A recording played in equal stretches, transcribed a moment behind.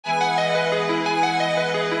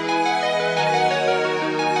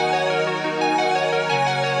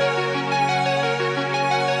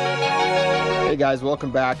guys, welcome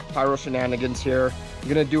back. Pyro Shenanigans here. I'm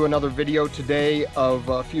gonna do another video today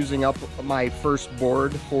of fusing up my first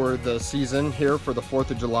board for the season here for the 4th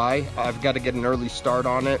of July. I've got to get an early start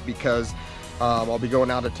on it because I'll be going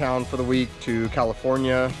out of town for the week to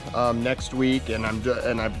California next week, and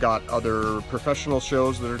I've got other professional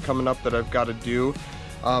shows that are coming up that I've got to do.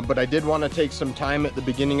 But I did want to take some time at the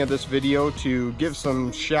beginning of this video to give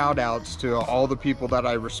some shout outs to all the people that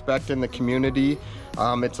I respect in the community.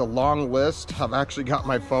 It's a long list. I've actually got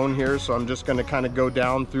my phone here, so I'm just going to kind of go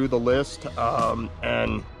down through the list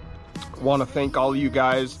and want to thank all of you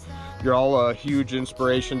guys. You're all a huge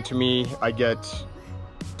inspiration to me. I get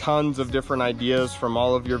tons of different ideas from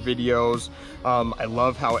all of your videos. I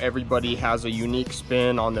love how everybody has a unique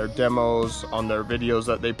spin on their demos, on their videos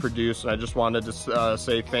that they produce, and I just wanted to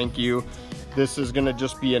say thank you. This is going to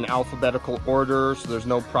just be in alphabetical order, so there's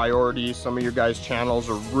no priority. Some of your guys' channels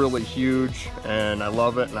are really huge, and I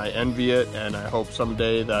love it and I envy it, and I hope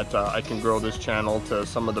someday that I can grow this channel to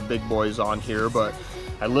some of the big boys on here. But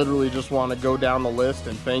I literally just want to go down the list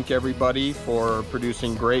and thank everybody for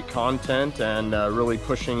producing great content and really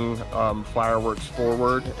pushing fireworks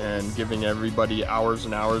forward and giving everybody hours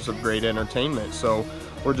and hours of great entertainment. So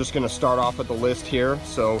we're just going to start off at the list here.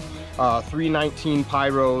 So 319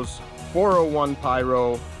 Pyros, 401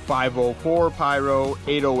 Pyro, 504 Pyro,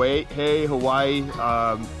 808, hey Hawaii,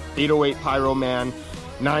 808 Pyro Man,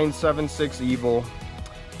 976 Evil,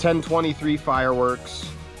 1023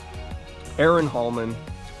 Fireworks, Aaron Hallman.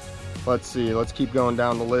 Let's see, let's keep going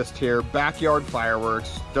down the list here. Backyard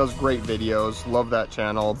Fireworks, does great videos, love that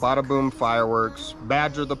channel. Bada Boom Fireworks,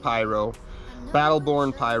 Badger the Pyro,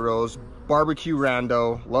 Battleborn Pyros, Barbecue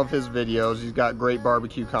Rando, love his videos. He's got great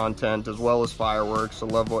barbecue content as well as fireworks. I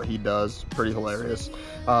love what he does, pretty hilarious.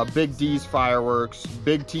 Big D's Fireworks,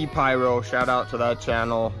 Big T Pyro, shout out to that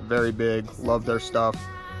channel, very big, love their stuff.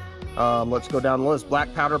 Let's go down the list.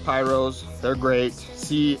 Black Powder Pyros, they're great.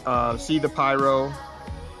 See the Pyro.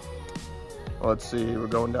 Let's see, we're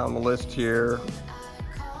going down the list here.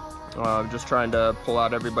 Just trying to pull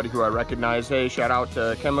out everybody who I recognize. Hey, shout out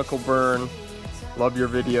to Chemical Burn, love your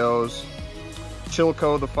videos.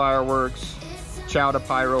 Chilco the Fireworks, Chow to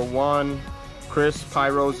Pyro 1, Chris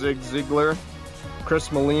Pyro Ziegler,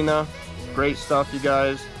 Chris Molina, great stuff, you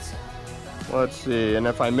guys. Let's see, and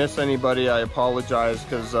if I miss anybody, I apologize,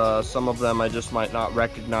 because some of them I just might not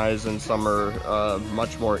recognize, and some are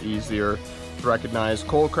much more easier to recognize.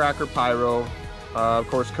 Coal Cracker Pyro, of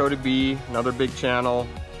course Cody B, another big channel.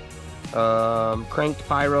 Cranked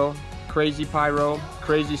Pyro, Crazy Pyro,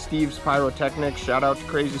 Crazy Steve's Pyrotechnics, shout out to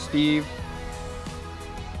Crazy Steve.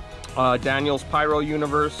 Daniel's Pyro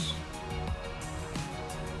Universe,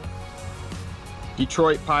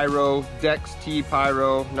 Detroit Pyro, Dex T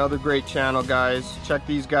Pyro, another great channel, guys. Check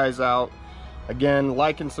these guys out. Again,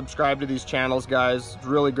 like and subscribe to these channels, guys. It's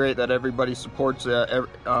really great that everybody supports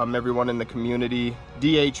everyone in the community.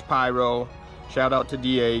 DH Pyro, shout out to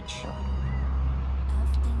DH.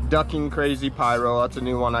 Ducking Crazy Pyro, that's a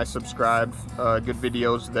new one I subscribed. Good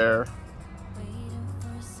videos there.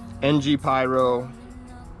 NG Pyro.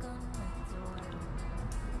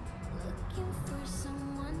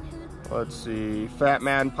 Let's see, Fat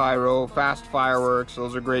Man Pyro, Fast Fireworks,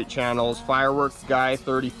 those are great channels. Fireworks Guy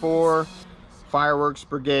 34, Fireworks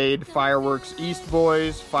Brigade, Fireworks East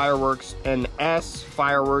Boys, Fireworks NS,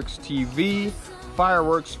 Fireworks TV,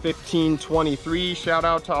 Fireworks 1523, shout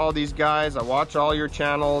out to all these guys. I watch all your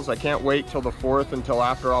channels. I can't wait till the 4th, until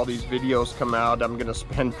after all these videos come out. I'm gonna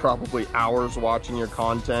spend probably hours watching your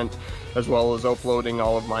content, as well as uploading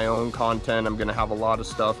all of my own content. I'm gonna have a lot of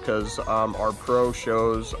stuff, because our pro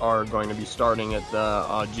shows are going to be starting at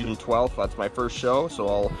June 12th. That's my first show, so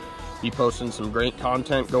I'll be posting some great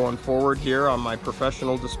content going forward here on my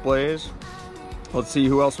professional displays. Let's see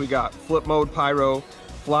who else we got. Flip Mode Pyro,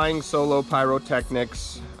 Flying Solo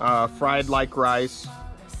Pyrotechnics, Fried Like Rice,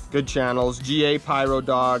 good channels. GA Pyro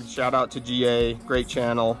Dog, shout out to GA, great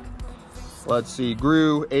channel. Let's see,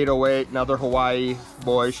 Grew 808, another Hawaii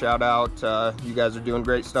boy, shout out. You guys are doing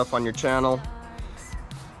great stuff on your channel.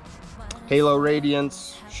 Halo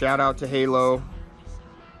Radiance, shout out to Halo.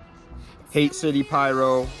 Hate City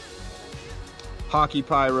Pyro, Hockey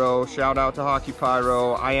Pyro, shout out to Hockey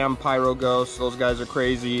Pyro. I Am Pyro Ghost, those guys are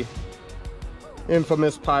crazy.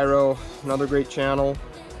 Infamous Pyro, another great channel.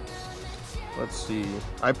 Let's see,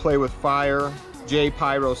 I Play With Fire, J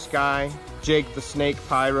Pyro Sky, Jake the Snake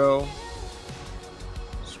Pyro.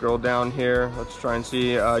 Scroll down here, let's try and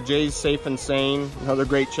see. Jay's Safe and Sane, another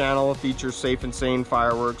great channel, features safe and sane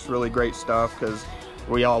fireworks, really great stuff, because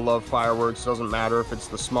we all love fireworks. Doesn't matter if it's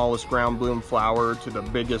the smallest ground bloom flower to the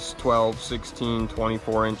biggest 12, 16,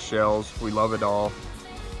 24 inch shells, we love it all.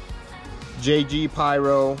 JG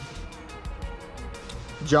Pyro,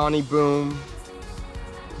 Johnny Boom,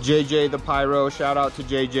 JJ the Pyro, shout out to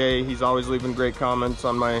JJ, he's always leaving great comments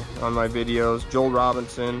on my videos. Joel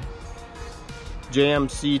Robinson,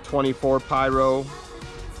 JMC24 Pyro,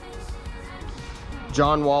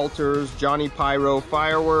 John Walters, Johnny Pyro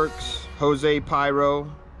Fireworks, Jose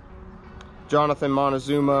Pyro, Jonathan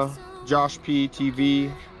Montezuma, Josh P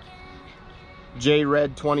TV,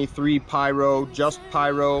 JRed23 Pyro, Just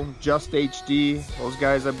Pyro, Just HD, those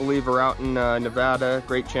guys I believe are out in Nevada,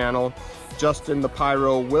 great channel. Justin the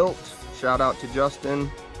Pyro Wilt, shout out to Justin.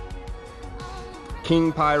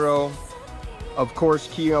 King Pyro, of course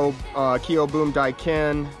Kyo Boom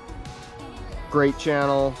Daiken, great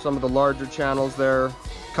channel, some of the larger channels there.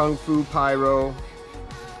 Kung Fu Pyro,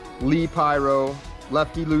 Lee Pyro,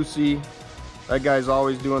 Lefty Lucy, that guy's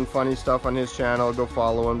always doing funny stuff on his channel, go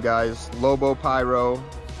follow him guys. Lobo Pyro,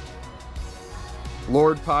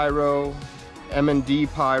 Lord Pyro, M&D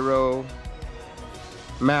Pyro,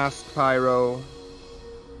 Masked Pyro,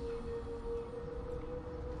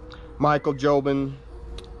 Michael Jobin,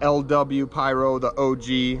 LW Pyro, the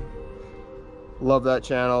OG, love that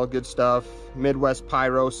channel, good stuff. Midwest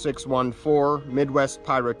Pyro 614, Midwest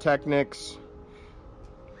Pyrotechnics,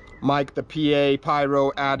 Mike the PA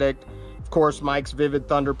Pyro Addict, of course Mike's Vivid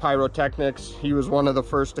Thunder Pyrotechnics. He was one of the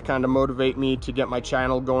first to kind of motivate me to get my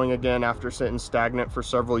channel going again after sitting stagnant for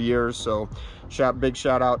several years, so big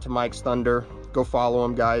shout out to Mike's Thunder, go follow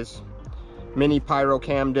him guys. Mini Pyro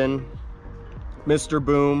Camden, Mr.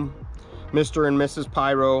 Boom, Mr. and Mrs.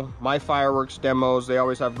 Pyro, My Fireworks Demos, they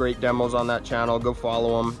always have great demos on that channel, go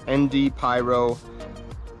follow them. ND Pyro,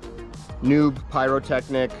 Noob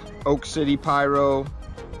Pyrotechnic, Oak City Pyro,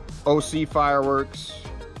 OC Fireworks,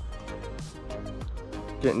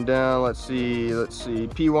 getting down, let's see,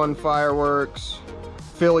 P1 Fireworks,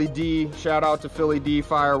 Philly D, shout out to Philly D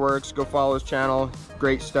Fireworks, go follow his channel,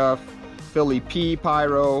 great stuff. Philly P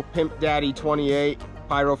Pyro, Pimp Daddy 28,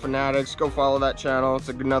 Pyro Fanatics, go follow that channel, it's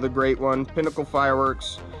another great one. Pinnacle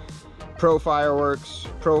Fireworks, Pro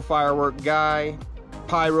Firework Guy,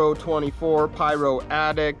 Pyro 24, Pyro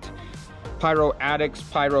Addict, Pyro Addicts,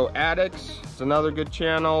 it's another good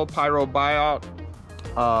channel. Pyro Buyout,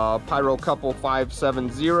 Pyro Couple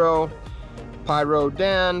 570, Pyro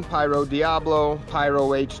Dan, Pyro Diablo, Pyro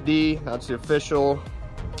HD, that's the official,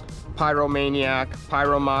 Pyro Maniac,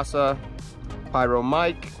 Pyro Masa, Pyro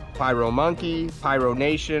Mike, Pyro Monkey, Pyro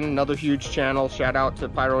Nation, another huge channel, shout out to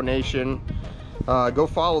Pyro Nation. Go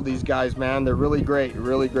follow these guys, man, they're really great,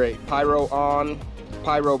 really great. Pyro On,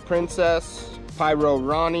 Pyro Princess, Pyro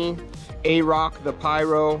Ronnie, A-Rock the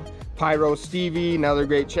Pyro, Pyro Stevie, another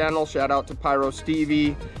great channel, shout out to Pyro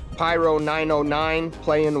Stevie. Pyro 909,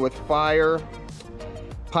 Playing with Fire,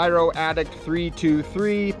 Pyro Addict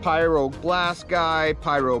 323, Pyro Glass Guy,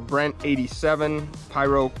 Pyro Brent 87,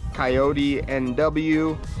 Pyro Coyote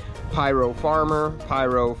NW, Pyro Farmer,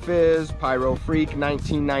 Pyro Fizz, Pyro Freak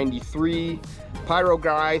 1993, Pyro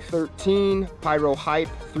Guy 13, Pyro Hype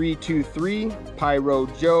 323, Pyro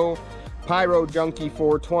Joe, Pyro Junkie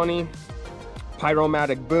 420,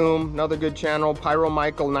 Pyromatic Boom, another good channel, Pyro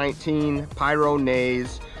Michael 19, Pyro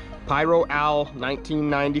Naze, Pyro Al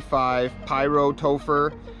 1995, Pyro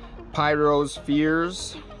Topher, Pyro's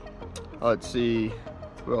Fears, let's see,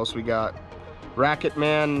 who else we got? Racket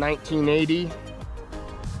Man 1980,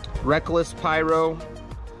 Reckless Pyro,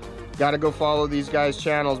 gotta go follow these guys'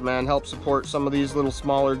 channels, man, help support some of these little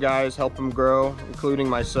smaller guys, help them grow, including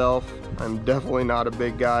myself. I'm definitely not a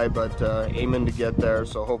big guy, but aiming to get there,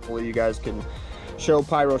 so hopefully you guys can show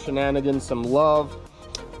Pyro Shenanigans some love.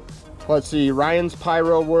 Let's see, Ryan's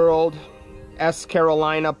Pyro World, S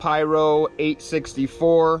Carolina Pyro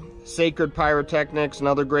 864, Sacred Pyrotechnics,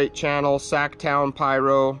 another great channel, Sacktown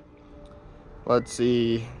Pyro, let's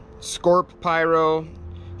see, Scorp Pyro,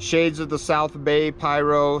 Shades of the South Bay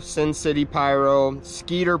Pyro, Sin City Pyro,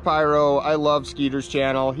 Skeeter Pyro, I love Skeeter's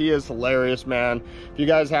channel, he is hilarious, man. If you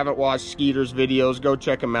guys haven't watched Skeeter's videos, go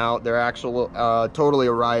check him out, they're actual, totally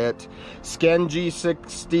a riot.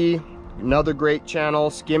 SkenG60, another great channel,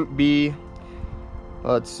 Skimp B,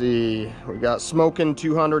 let's see, we got Smokin'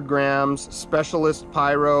 200 Grams, Specialist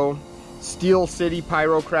Pyro, Steel City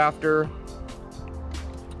Pyro Crafter,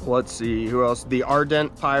 let's see, who else, the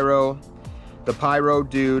Ardent Pyro, the Pyro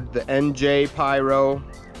Dude, the NJ Pyro,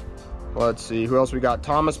 let's see, who else we got,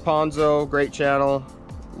 Thomas Ponzo, great channel,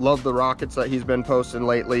 love the rockets that he's been posting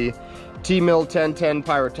lately. T-Mill 1010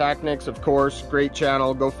 Pyrotechnics, of course, great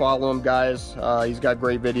channel, go follow him guys, he's got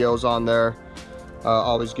great videos on there,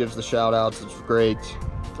 always gives the shout outs, it's great.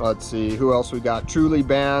 Let's see, who else we got, Truly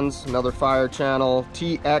Bands, another fire channel,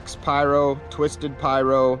 TX Pyro, Twisted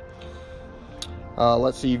Pyro,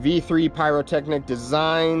 Let's see, V3 Pyrotechnic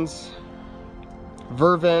Designs.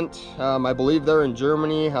 Vervent, I believe they're in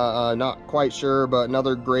Germany, not quite sure, but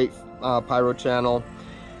another great pyro channel.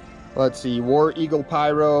 Let's see, War Eagle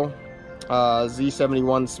Pyro,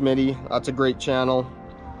 Z71 Smitty, that's a great channel.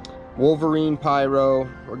 Wolverine Pyro,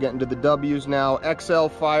 we're getting to the W's now. XL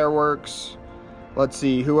Fireworks, let's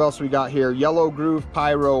see, who else we got here? Yellow Groove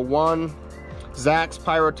Pyro 1. Zach's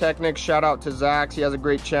Pyrotechnics, shout out to Zach's, he has a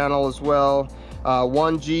great channel as well.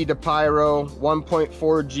 1G to Pyro,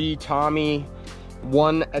 1.4G Tommy,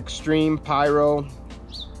 1 Extreme Pyro.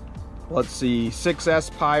 Let's see,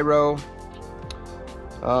 6S Pyro.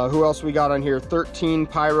 Who else we got on here? 13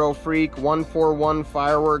 Pyro Freak, 141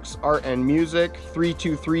 Fireworks Art and Music,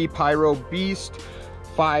 323 Pyro Beast,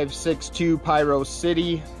 562 Pyro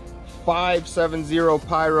City, 570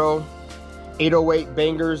 Pyro, 808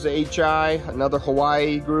 Bangers HI, another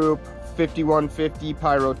Hawaii group, 5150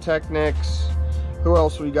 Pyrotechnics. Who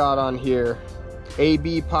else we got on here?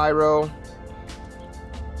 AB Pyro.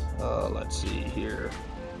 Let's see here.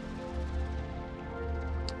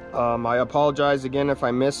 I apologize again if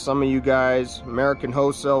I missed some of you guys. American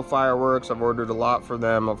Wholesale Fireworks, I've ordered a lot for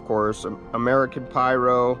them, of course. American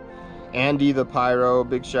Pyro, Andy the Pyro,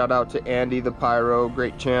 big shout out to Andy the Pyro,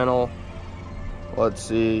 great channel. Let's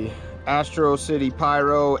see, Astro City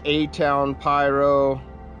Pyro, A-Town Pyro,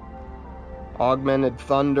 Augmented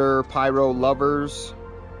Thunder, Pyro Lovers,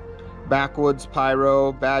 Backwoods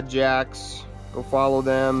Pyro, Bad Jacks, go follow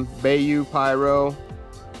them. Bayou Pyro,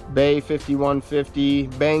 Bay 5150,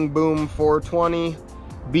 Bang Boom 420,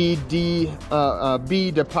 B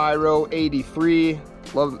to Pyro 83.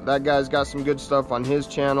 Love that guy's got some good stuff on his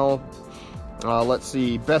channel. Let's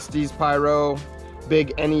see, Besties Pyro,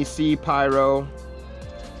 Big NEC Pyro,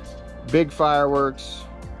 Big Fireworks,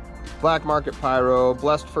 Black Market Pyro,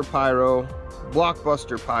 Blessed for Pyro,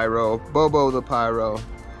 Blockbuster Pyro, Bobo the Pyro.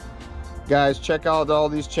 Guys, check out all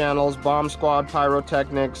these channels. Bomb Squad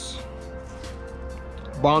Pyrotechnics,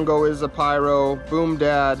 Bongo is a Pyro, Boom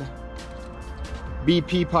Dad,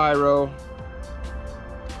 BP Pyro,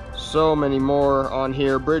 so many more on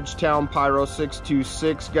here. Bridgetown Pyro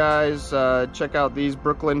 626, guys. Check out these.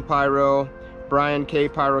 Brooklyn Pyro, Brian K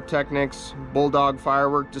Pyrotechnics, Bulldog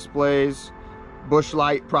Firework Displays,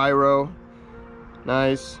 Bushlight Pyro,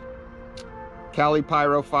 nice. Cali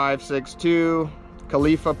Pyro 562,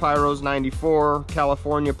 Khalifa Pyros 94,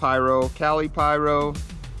 California Pyro, Cali Pyro,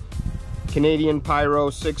 Canadian Pyro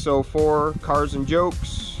 604, Cars and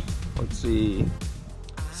Jokes. Let's see,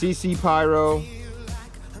 CC Pyro,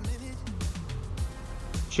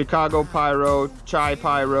 Chicago Pyro, Chai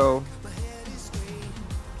Pyro.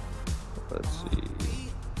 Let's see,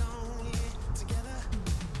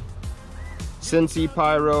 Cincy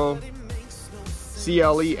Pyro,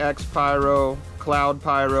 CLEX Pyro, Cloud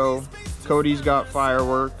Pyro, Cody's Got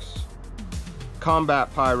Fireworks,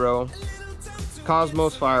 Combat Pyro,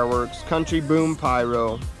 Cosmos Fireworks, Country Boom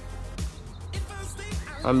Pyro.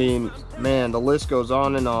 I mean, man, the list goes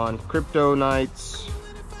on and on. Crypto Nights,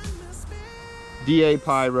 DA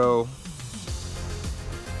Pyro,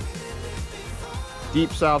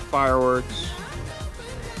 Deep South Fireworks,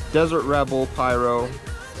 Desert Rebel Pyro,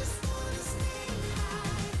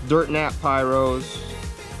 Dirt Nap Pyros,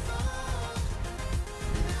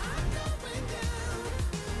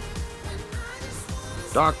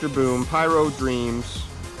 Dr. Boom, Pyro Dreams,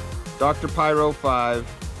 Dr. Pyro 5,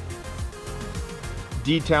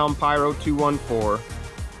 D-Town Pyro 214,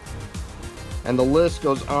 and the list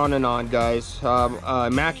goes on and on, guys.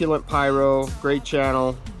 Immaculate Pyro, great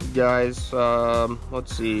channel, guys.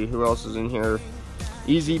 Let's see, who else is in here?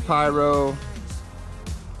 Easy Pyro,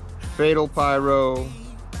 Fatal Pyro,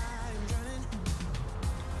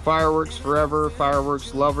 Fireworks Forever,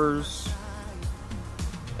 Fireworks Lovers,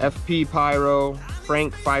 FP Pyro,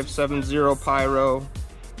 Frank 570 Pyro,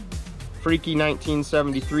 Freaky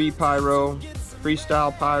 1973 Pyro,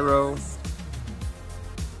 Freestyle Pyro.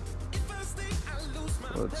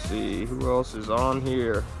 Let's see, who else is on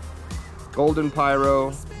here? Golden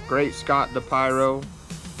Pyro, Great Scott the Pyro,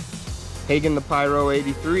 Hagen the Pyro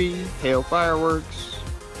 83, Hail Fireworks,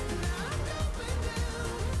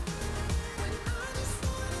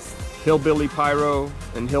 Hillbilly Pyro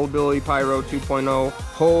and Hillbilly Pyro 2.0,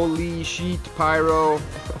 Holy Sheet Pyro,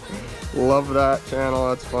 love that channel,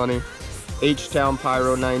 that's funny. H-Town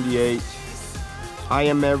Pyro 98, I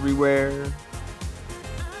Am Everywhere,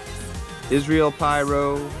 Israel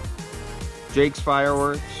Pyro, Jake's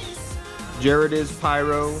Fireworks, Jared is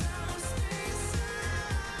Pyro,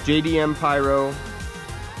 JDM Pyro,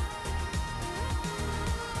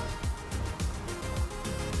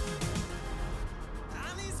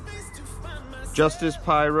 Justice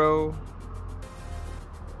Pyro,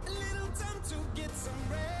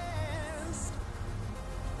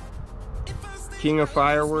 King of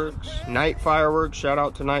Fireworks, Night Fireworks, shout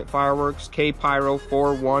out to Night Fireworks, K Pyro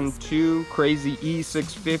 412, Crazy E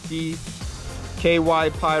 650, KY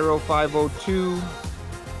Pyro 502.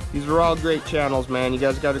 These are all great channels, man. You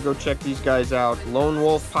guys got to go check these guys out. Lone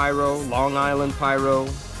Wolf Pyro, Long Island Pyro.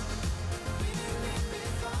 Let's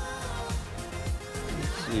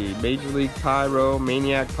see, Major League Pyro,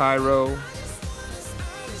 Maniac Pyro,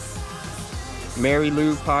 Mary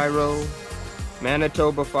Lou Pyro,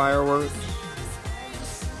 Manitoba Fireworks,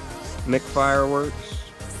 Mick Fireworks,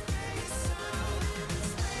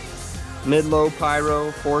 Midlow Pyro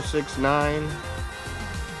 469.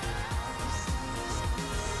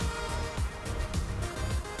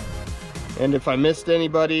 And if I missed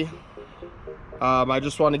anybody, I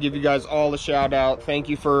just want to give you guys all a shout out. Thank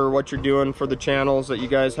you for what you're doing for the channels that you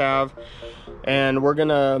guys have. And we're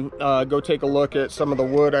gonna go take a look at some of the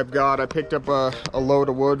wood I've got. I picked up a load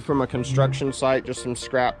of wood from a construction site, just some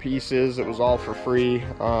scrap pieces. It was all for free.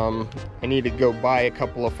 I need to go buy a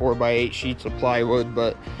couple of 4x8 sheets of plywood,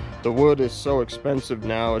 but the wood is so expensive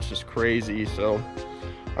now, it's just crazy. So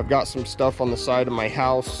I've got some stuff on the side of my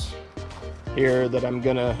house here that I'm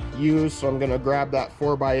gonna use. So I'm gonna grab that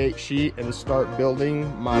 4x8 sheet and start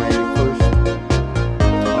building my first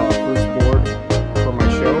board for my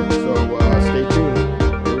show. So stay tuned.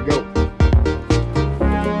 Here we go.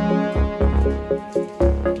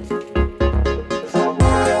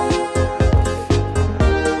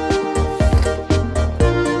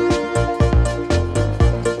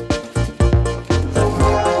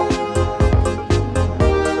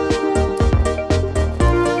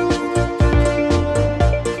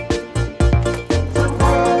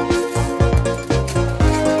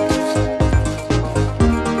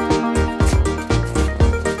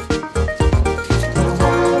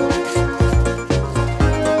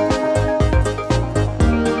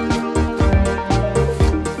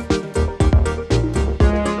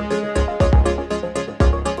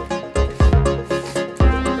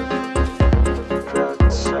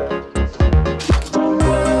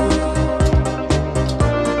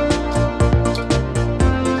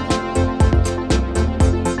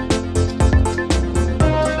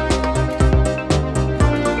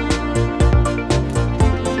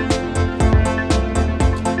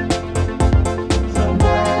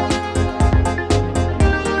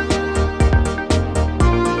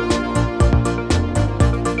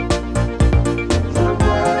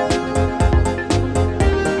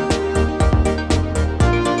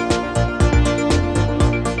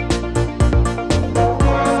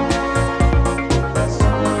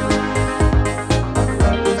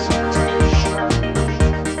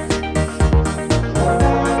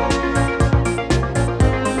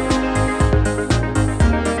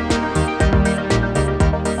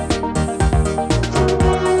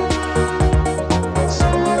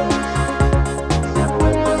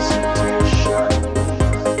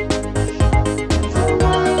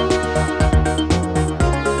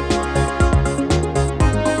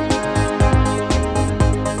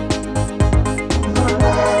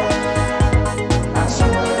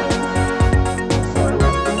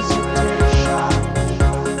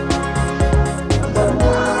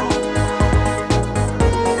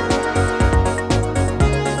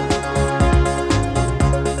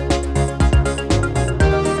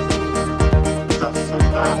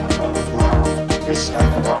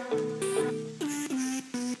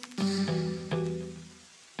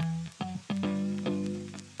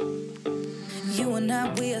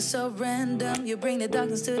 We are so random. You bring the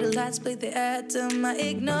darkness to the light, split the atom. I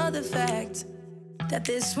ignore the fact that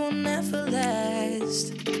this will never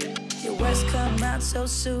last. Your words come out so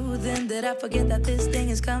soothing that I forget that this thing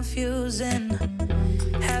is confusing.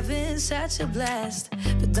 Having such a blast,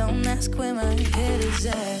 but don't ask where my head is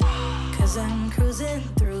at. Cause I'm cruising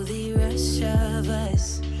through the rush of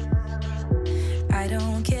us. I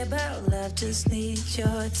don't care about love, just need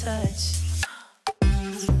your touch.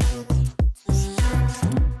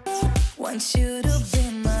 Want you to be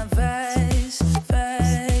my vice,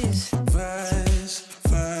 vice, vice,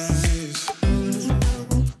 vice.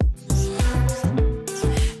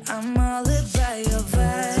 I'm all about your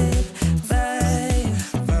vibe, vibe,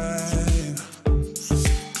 vibe.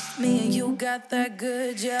 Me and you got that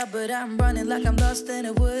good, yeah, but I'm running like I'm lost in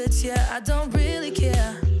the woods, yeah. I don't really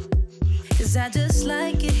care, cause I just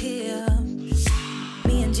like it here.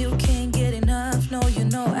 Me and you can't get enough, no, you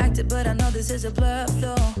know, acted, but I know this is a bluff,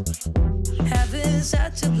 though. Having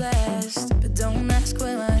such a blast, but don't ask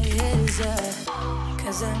where my head is at.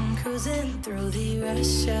 Cause I'm cruising through the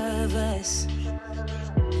rush of us.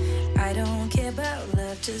 I don't care about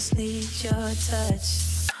love, just need your touch.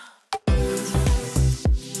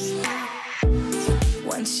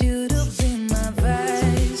 Want you to be my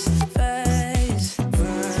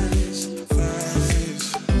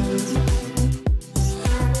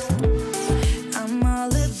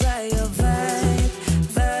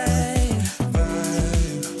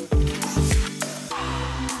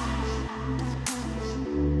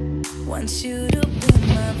Want you to be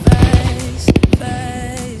my vice, vice.